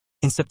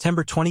In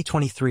September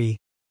 2023,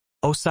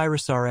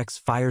 OSIRIS-REx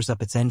fires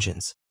up its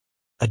engines,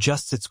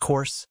 adjusts its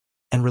course,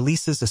 and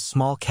releases a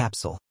small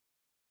capsule,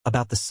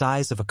 about the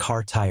size of a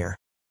car tire,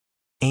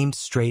 aimed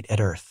straight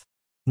at Earth.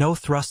 No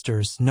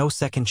thrusters, no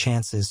second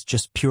chances,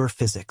 just pure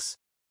physics.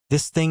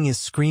 This thing is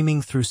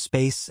screaming through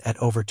space at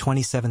over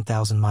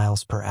 27,000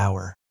 miles per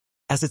hour.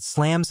 As it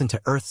slams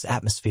into Earth's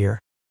atmosphere,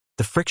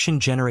 the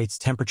friction generates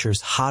temperatures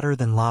hotter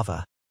than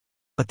lava,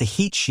 but the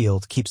heat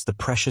shield keeps the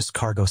precious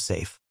cargo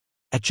safe.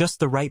 At just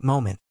the right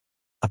moment,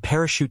 a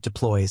parachute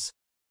deploys,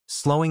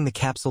 slowing the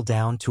capsule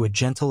down to a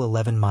gentle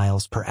 11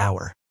 miles per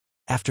hour.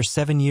 After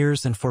 7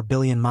 years and 4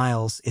 billion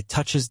miles, it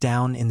touches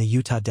down in the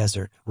Utah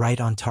desert, right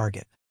on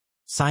target.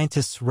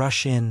 Scientists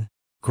rush in,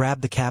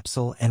 grab the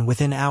capsule, and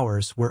within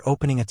hours, we're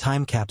opening a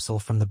time capsule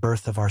from the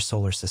birth of our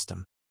solar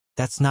system.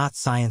 That's not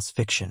science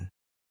fiction.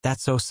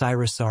 That's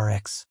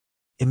OSIRIS-REx.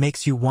 It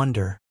makes you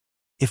wonder,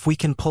 if we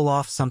can pull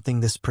off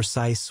something this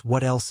precise,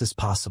 what else is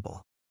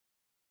possible?